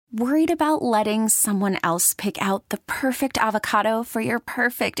Worried about letting someone else pick out the perfect avocado for your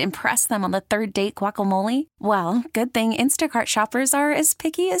perfect impress them on the third date guacamole? Well, good thing Instacart shoppers are as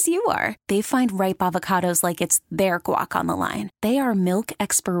picky as you are. They find ripe avocados like it's their guac on the line. They are milk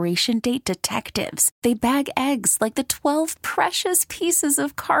expiration date detectives. They bag eggs like the 12 precious pieces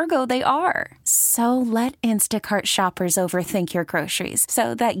of cargo they are. So let Instacart shoppers overthink your groceries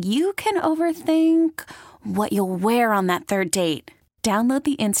so that you can overthink what you'll wear on that third date. Download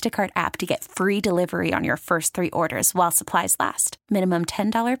the Instacart app to get free delivery on your first 3 orders while supplies last. Minimum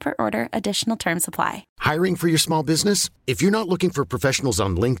 $10 per order. Additional terms apply. Hiring for your small business? If you're not looking for professionals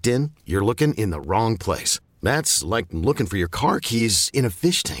on LinkedIn, you're looking in the wrong place. That's like looking for your car keys in a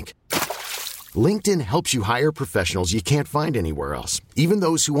fish tank. LinkedIn helps you hire professionals you can't find anywhere else, even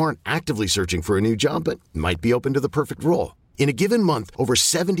those who aren't actively searching for a new job but might be open to the perfect role. In a given month, over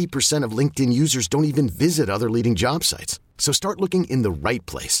 70% of LinkedIn users don't even visit other leading job sites. So start looking in the right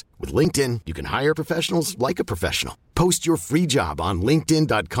place. With LinkedIn, you can hire professionals like a professional. Post your free job on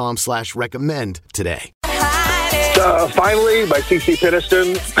linkedin.com/recommend today. Finally, by C.C.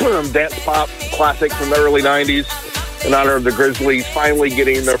 Peniston, dance pop classic from the early 90s, in honor of the Grizzlies finally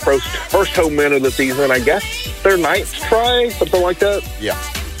getting their first home win of the season. I guess their 9th try, something like that? Yeah,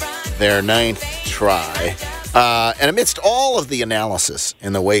 their 9th try. And amidst all of the analysis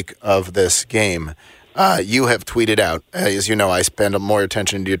in the wake of this game, you have tweeted out, as you know, I spend more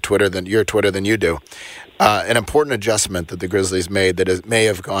attention to your Twitter than you do, an important adjustment that the Grizzlies made that may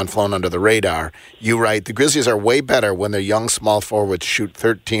have flown under the radar. You write, the Grizzlies are way better when their young small forwards shoot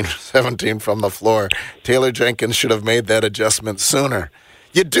 13-17 from the floor. Taylor Jenkins should have made that adjustment sooner.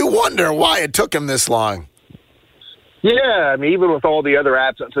 You do wonder why it took him this long. Yeah, I mean, even with all the other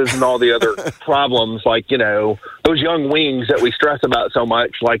absences and all the other problems, like, those young wings that we stress about so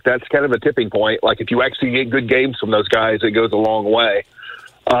much, like, that's kind of a tipping point. Like, if you actually get good games from those guys, it goes a long way.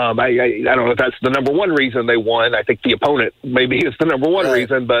 I don't know if that's the number one reason they won. I think the opponent maybe is the number one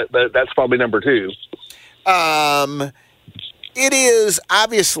reason, but that's probably number 2. It is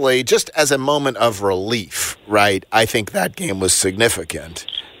obviously just as a moment of relief, right? I think that game was significant.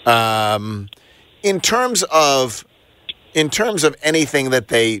 In terms of anything that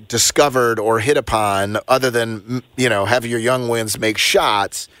they discovered or hit upon other than, have your young wins make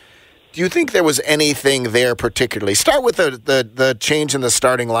shots, do you think there was anything there particularly? Start with the change in the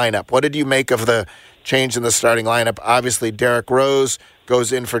starting lineup. What did you make of the change in the starting lineup? Obviously, Derrick Rose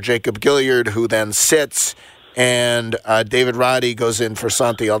goes in for Jacob Gilyard, who then sits, and David Roddy goes in for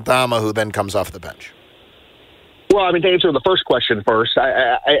Santi Aldama, who then comes off the bench. Well, I mean, to answer the first question first,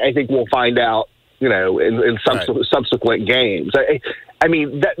 I think we'll find out, in subsequent games. I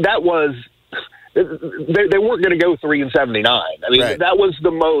mean, that was they weren't going to go 3-79. I mean, that was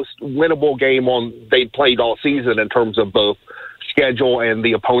the most winnable game they played all season in terms of both schedule and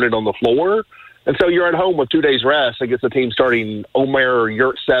the opponent on the floor. And so you're at home with 2 days rest against a team starting Omer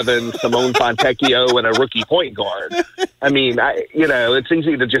Yurtseven, Simone Fontecchio, and a rookie point guard. I mean, it's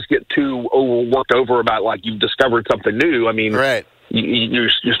easy to just get too worked over about like you've discovered something new. I mean, you're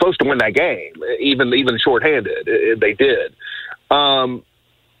supposed to win that game, even shorthanded. They did.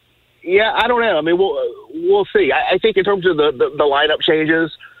 Yeah, I don't know. I mean, we'll see. I think in terms of the lineup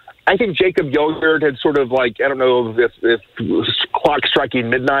changes, I think Jacob Gilyard had sort of like, I don't know if clock striking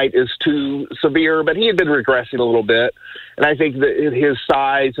midnight is too severe, but he had been regressing a little bit. And I think that his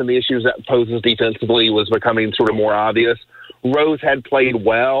size and the issues that poses defensively was becoming sort of more obvious. Rose had played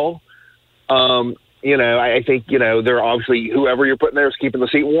well. I think, they're obviously, whoever you're putting there is keeping the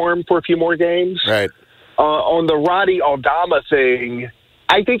seat warm for a few more games. Right. On the Roddy Aldama thing,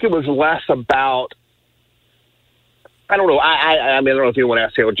 I think it was less about, I don't know. I mean, I don't know if you want to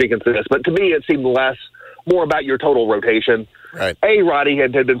ask Taylor Jenkins this, but to me, it seemed more about your total rotation. Right. A, Roddy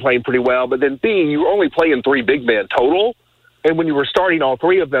had been playing pretty well, but then B, you were only playing 3 big men total. And when you were starting all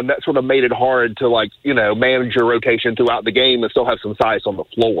 3 of them, that sort of made it hard to, manage your rotation throughout the game and still have some size on the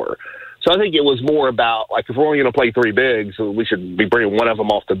floor. So I think it was more about, if we're only going to play 3 bigs, we should be bringing one of them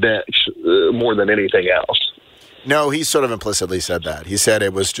off the bench more than anything else. No, he sort of implicitly said that. He said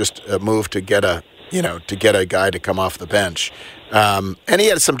it was just a move to get a guy to come off the bench. And he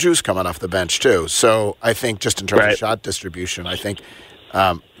had some juice coming off the bench, too. So I think just in terms of shot distribution, I think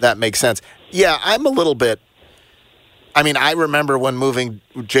that makes sense. Yeah, I'm a little bit... I mean, I remember when moving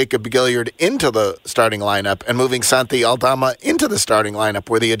Jacob Gilyard into the starting lineup and moving Santi Aldama into the starting lineup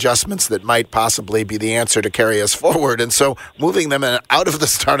were the adjustments that might possibly be the answer to carry us forward. And so moving them out of the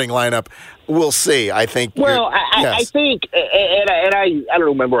starting lineup, we'll see. I think. Well, I think, and I don't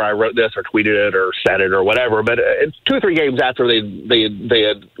remember I wrote this or tweeted it or said it or whatever, but 2 or 3 games after they had,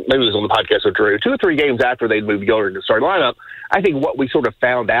 maybe it was on the podcast with Drew, 2 or 3 games after they'd moved Gilyard to the starting lineup, I think what we sort of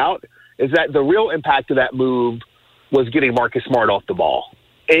found out is that the real impact of that move was getting Marcus Smart off the ball.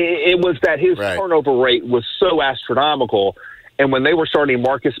 It was that his turnover rate was so astronomical. And when they were starting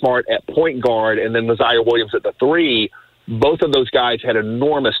Marcus Smart at point guard and then Messiah Williams at the 3, both of those guys had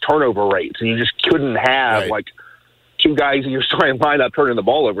enormous turnover rates. And you just couldn't have, like, two guys in your starting lineup turning the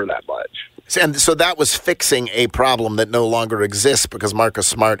ball over that much. And so that was fixing a problem that no longer exists because Marcus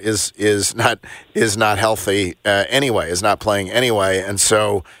Smart is not healthy anyway, is not playing anyway, and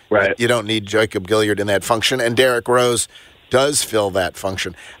so you don't need Jacob Gilyard in that function. And Derrick Rose does fill that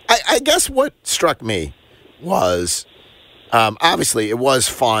function. I guess what struck me was obviously it was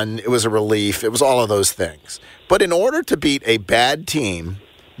fun, it was a relief, it was all of those things. But in order to beat a bad team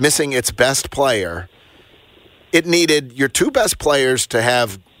missing its best player, it needed your two best players to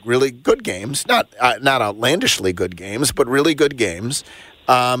have really good games, not outlandishly good games, but really good games.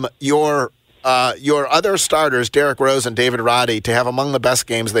 Your other starters, Derrick Rose and David Roddy, to have among the best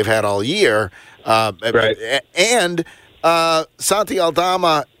games they've had all year, and Santi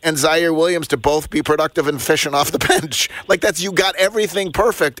Aldama and Zaire Williams to both be productive and efficient off the bench. Like you got everything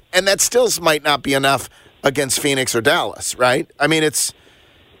perfect, and that still might not be enough against Phoenix or Dallas, right? I mean, it's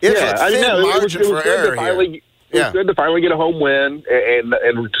a thin margin for error here. It was good to finally get a home win and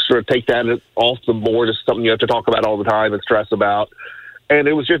sort of take that off the board as something you have to talk about all the time and stress about. And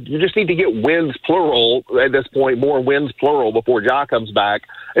it was you just need to get wins plural at this point, more wins plural before Ja comes back.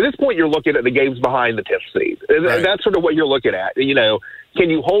 At this point, you're looking at the games behind the 10th seed. Right. That's sort of what you're looking at. You know, can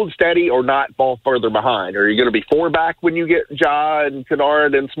you hold steady or not fall further behind? Are you going to be 4 back when you get Ja and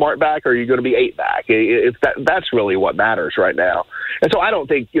Kennard and Smart back, or are you going to be 8 back? That's really what matters right now. And so I don't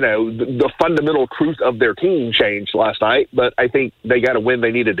think, the fundamental truth of their team changed last night, but I think they got a win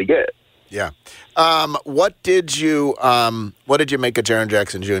they needed to get. Yeah. What did you make of Jaren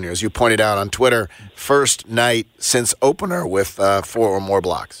Jackson Jr.? As you pointed out on Twitter, first night since opener with 4 or more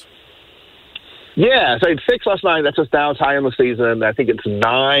blocks. Yeah, so I had 6 last night. That's just now high in the season. I think it's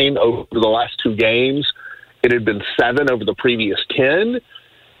 9 over the last 2 games. It had been 7 over the previous 10.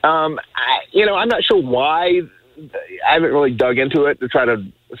 I'm not sure why. I haven't really dug into it to try to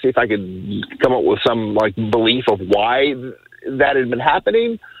see if I could come up with some belief of why that had been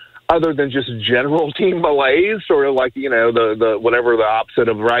happening, other than just general team malaise, sort of the whatever the opposite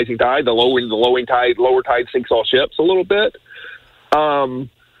of rising tide, the lower tide sinks all ships a little bit.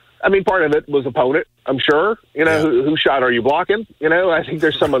 Part of it was opponent, I'm sure. Whose shot are you blocking? I think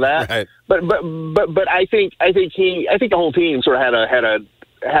there's some of that. Right. But I think the whole team sort of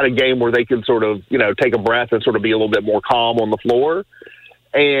had a game where they could sort of take a breath and sort of be a little bit more calm on the floor.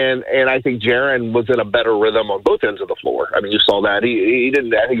 And I think Jaren was in a better rhythm on both ends of the floor. I mean, you saw that he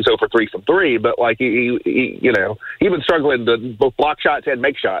didn't. I think he's 0 for 3 from 3, but he been struggling to both block shots and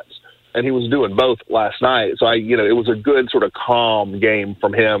make shots, and he was doing both last night. So it was a good sort of calm game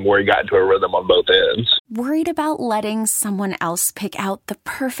from him where he got into a rhythm on both ends. Worried about letting someone else pick out the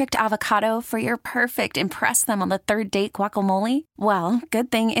perfect avocado for your perfect impress them on the 3rd date guacamole? Well,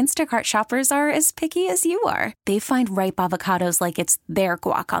 good thing Instacart shoppers are as picky as you are. They find ripe avocados like it's their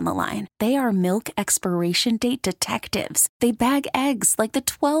guac on the line. They are milk expiration date detectives. They bag eggs like the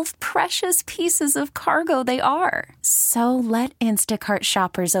 12 precious pieces of cargo they are. So let Instacart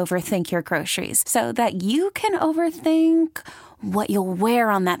shoppers overthink your groceries so that you can overthink what you'll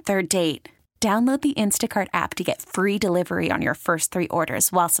wear on that 3rd date. Download the Instacart app to get free delivery on your first 3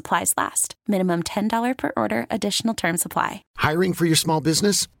 orders while supplies last. Minimum $10 per order. Additional terms apply. Hiring for your small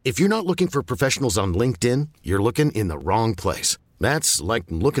business? If you're not looking for professionals on LinkedIn, you're looking in the wrong place. That's like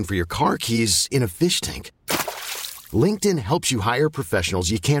looking for your car keys in a fish tank. LinkedIn helps you hire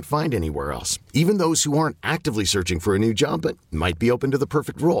professionals you can't find anywhere else, even those who aren't actively searching for a new job but might be open to the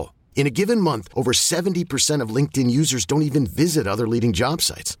perfect role. In a given month, over 70% of LinkedIn users don't even visit other leading job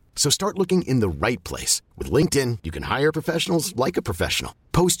sites. So start looking in the right place. With LinkedIn, you can hire professionals like a professional.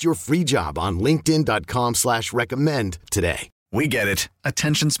 Post your free job on linkedin.com/recommend today. We get it.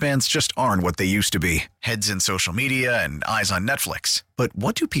 Attention spans just aren't what they used to be. Heads in social media and eyes on Netflix. But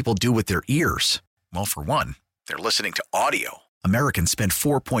what do people do with their ears? Well, for one, they're listening to audio. Americans spend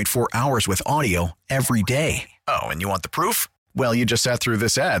 4.4 hours with audio every day. Oh, and you want the proof? Well, you just sat through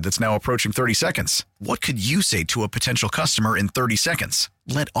this ad that's now approaching 30 seconds. What could you say to a potential customer in 30 seconds?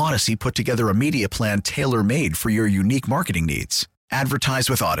 Let Odyssey put together a media plan tailor-made for your unique marketing needs. Advertise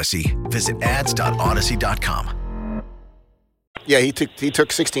with Odyssey. Visit ads.odyssey.com. Yeah, he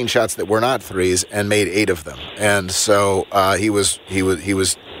took 16 shots that were not threes and made 8 of them. And so he was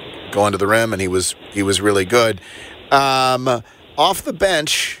going to the rim, and he was really good. Off the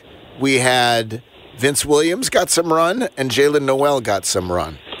bench, we had Vince Williams got some run, and Jalen Noel got some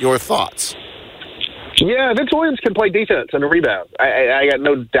run. Your thoughts? Yeah, Vince Williams can play defense and a rebound. I got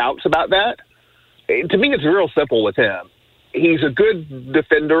no doubts about that. To me, it's real simple with him. He's a good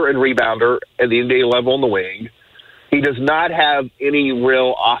defender and rebounder at the NBA level on the wing. He does not have any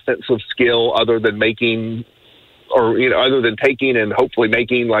real offensive skill other than making, or other than taking and hopefully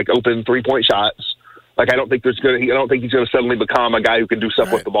making like open 3-point shots. Like I don't think he's going to suddenly become a guy who can do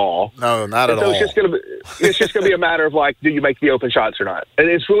stuff with the ball. No, not at all. It's just going to be a matter of like, do you make the open shots or not? And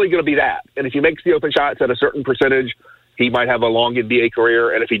it's really going to be that. And if he makes the open shots at a certain percentage, he might have a long NBA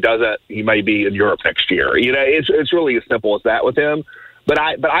career. And if he doesn't, he may be in Europe next year. It's really as simple as that with him. But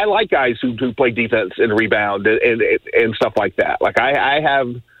I like guys who play defense and rebound and stuff like that. Like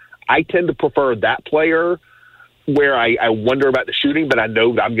I tend to prefer that player where I wonder about the shooting, but I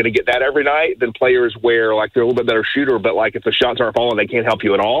know that I'm going to get that every night, than players where like they're a little bit better shooter, but like if the shots aren't falling, they can't help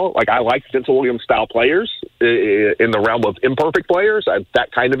you at all. Like I like Vince Williams style players in the realm of imperfect players.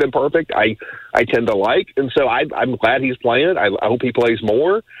 That kind of imperfect I tend to like, and so I'm glad he's playing. I hope he plays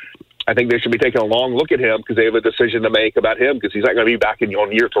more. I think they should be taking a long look at him because they have a decision to make about him because he's not going to be back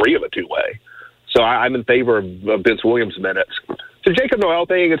on year 3 of a 2-way. So I'm in favor of Vince Williams' minutes. The Jacob Noel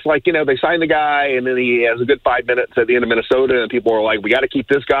thing, it's like, they signed the guy, and then he has a good 5 minutes at the end of Minnesota, and people are like, we got to keep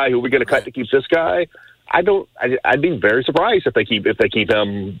this guy. Who are we going to cut to keep this guy? I'd be very surprised if they keep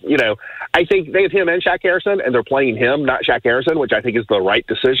him. I think they have him and Shaq Harrison, and they're playing him, not Shaq Harrison, which I think is the right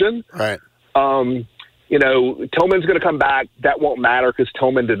decision. Right. Tillman's going to come back. That won't matter because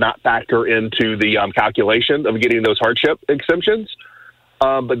Tillman did not factor into the calculation of getting those hardship exemptions.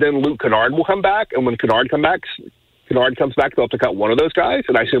 But then Luke Kennard will come back, and when Kennard comes back, they'll have to cut one of those guys,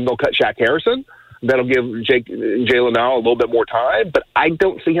 and I assume they'll cut Shaq Harrison. That'll give Jalen now a little bit more time, but I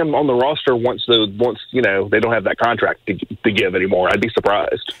don't see him on the roster once they don't have that contract to give anymore. I'd be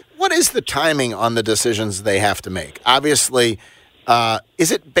surprised. What is the timing on the decisions they have to make? Obviously,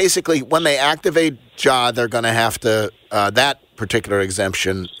 is it basically when they activate Ja, they're going to have to that particular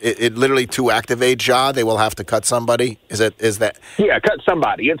exemption? It literally to activate Ja, they will have to cut somebody. Is that? Yeah, cut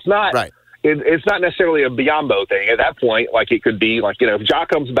somebody. It's not right. It's not necessarily a Biyombo thing at that point. Like it could be like if Ja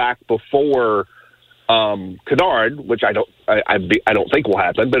comes back before Kennard, which I don't think will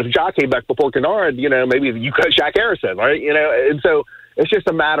happen. But if Ja came back before Kennard, maybe you cut Shaq Harrison, right? And so it's just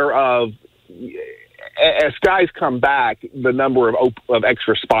a matter of as guys come back, the number of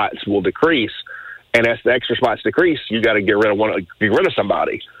extra spots will decrease, and as the extra spots decrease, you got to get rid of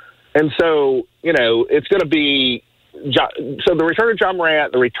somebody. And so it's going to be. So the return of John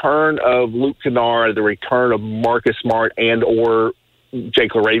Morant, the return of Luke Kennard, the return of Marcus Smart and or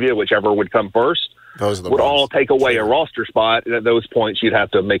Jake LaRavia, whichever would come first, would all take away a roster spot, and at those points you'd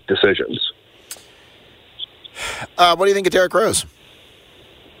have to make decisions. What do you think of Derrick Rose?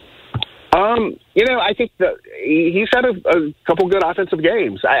 I think that he's had a couple good offensive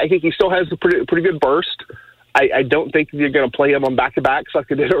games. I think he still has a pretty good burst. I don't think you're going to play him on back-to-backs like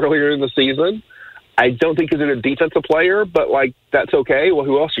they did earlier in the season. I don't think he's a defensive player, but, that's okay. Well,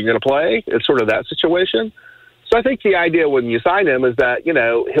 who else are you going to play? It's sort of that situation. So I think the idea when you sign him is that,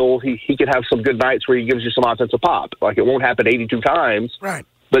 he could have some good nights where he gives you some offensive pop. Like, it won't happen 82 times, right?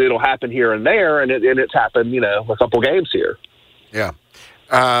 But it'll happen here and there, and it's happened, a couple games here. Yeah.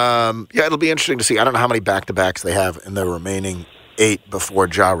 It'll be interesting to see. I don't know how many back-to-backs they have in the remaining 8 before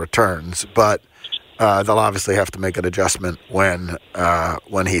Ja returns, but they'll obviously have to make an adjustment when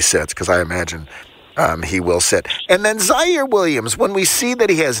he sits, because I imagine he will sit. And then Zaire Williams, when we see that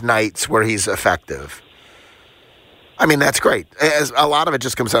he has nights where he's effective, I mean, that's great. As a lot of it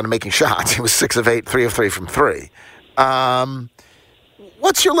just comes down to making shots. He was 6 of 8, 3 of 3 from 3.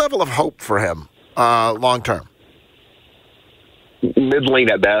 What's your level of hope for him long term? Middling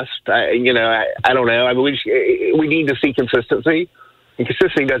at best. I don't know. I mean, we need to see consistency. And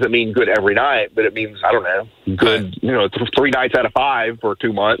consistency doesn't mean good every night, but it means, I don't know, good, 3 nights out of 5 for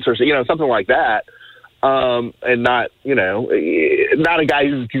 2 months or something like that. And not a guy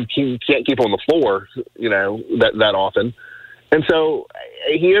who can't keep on the floor, that often. And so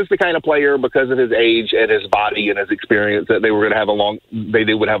he is the kind of player, because of his age and his body and his experience, that they would have a long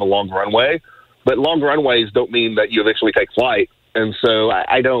runway. But long runways don't mean that you eventually take flight. And so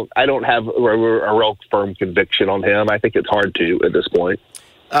I don't have a real firm conviction on him. I think it's hard to at this point.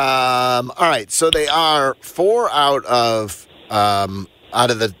 All right, so they are 4 out of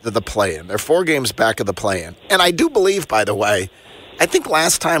the play-in. They're 4 games back of the play-in. And I do believe, by the way, I think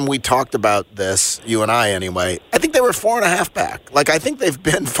last time we talked about this, you and I anyway, I think they were 4.5 back. I think they've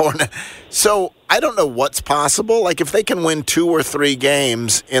been 4.5. So I don't know what's possible. If they can win 2 or 3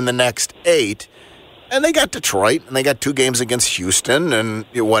 games in the next 8, and they got Detroit, and they got 2 games against Houston, and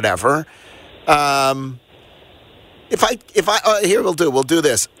whatever. Here we'll do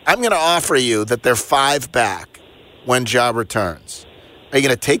this. I'm going to offer you that they're 5 back when Ja returns. Are you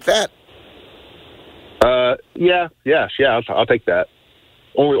going to take that? I'll take that.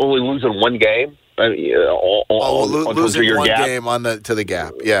 Only losing one game. I mean, losing one game to the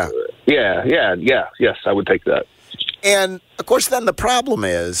gap. Yeah. Yes, I would take that. And of course, then the problem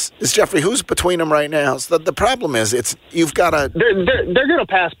is Jeffrey, who's between them right now? So the problem is, you've got to. They're going to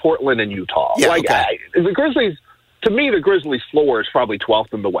pass Portland and Utah. Yeah, the Grizzlies. To me, the Grizzlies' floor is probably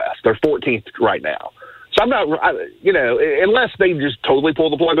 12th in the West. They're 14th right now. So I'm not, unless they just totally pull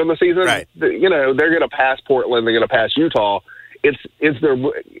the plug on the season. Right. They're going to pass Portland. They're going to pass Utah. Is there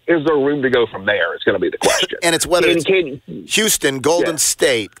room to go from there? It's going to be the question. And it's whether Houston, Golden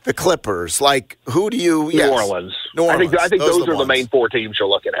State, the Clippers. Like, who do you? New Orleans. I think those are the main 4 teams you're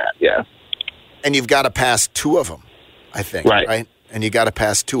looking at. Yeah. And you've got to pass 2 of them, I think. Right. And you got to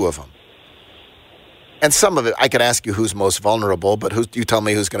pass 2 of them. And some of it, I could ask you who's most vulnerable, but you tell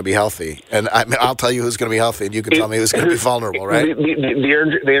me who's going to be healthy. And I'll tell you who's going to be healthy, and you can tell me who's going to be vulnerable, right?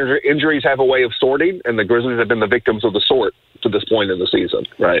 The injuries have a way of sorting, and the Grizzlies have been the victims of the sort to this point in the season,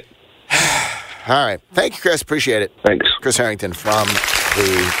 right? All right. Thank you, Chris. Appreciate it. Thanks. Chris Herrington from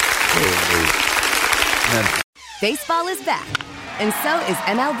the Baseball is back, and so is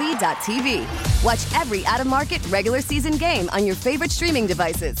MLB.tv. Watch every out-of-market, regular season game on your favorite streaming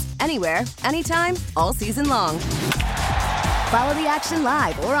devices. Anywhere, anytime, all season long. Follow the action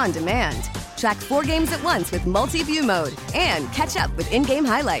live or on demand. Track 4 games at once with multi-view mode and catch up with in-game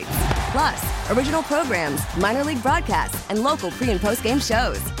highlights. Plus, original programs, minor league broadcasts, and local pre- and post-game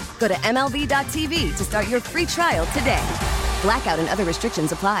shows. Go to MLB.tv to start your free trial today. Blackout and other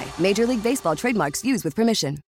restrictions apply. Major League Baseball trademarks used with permission.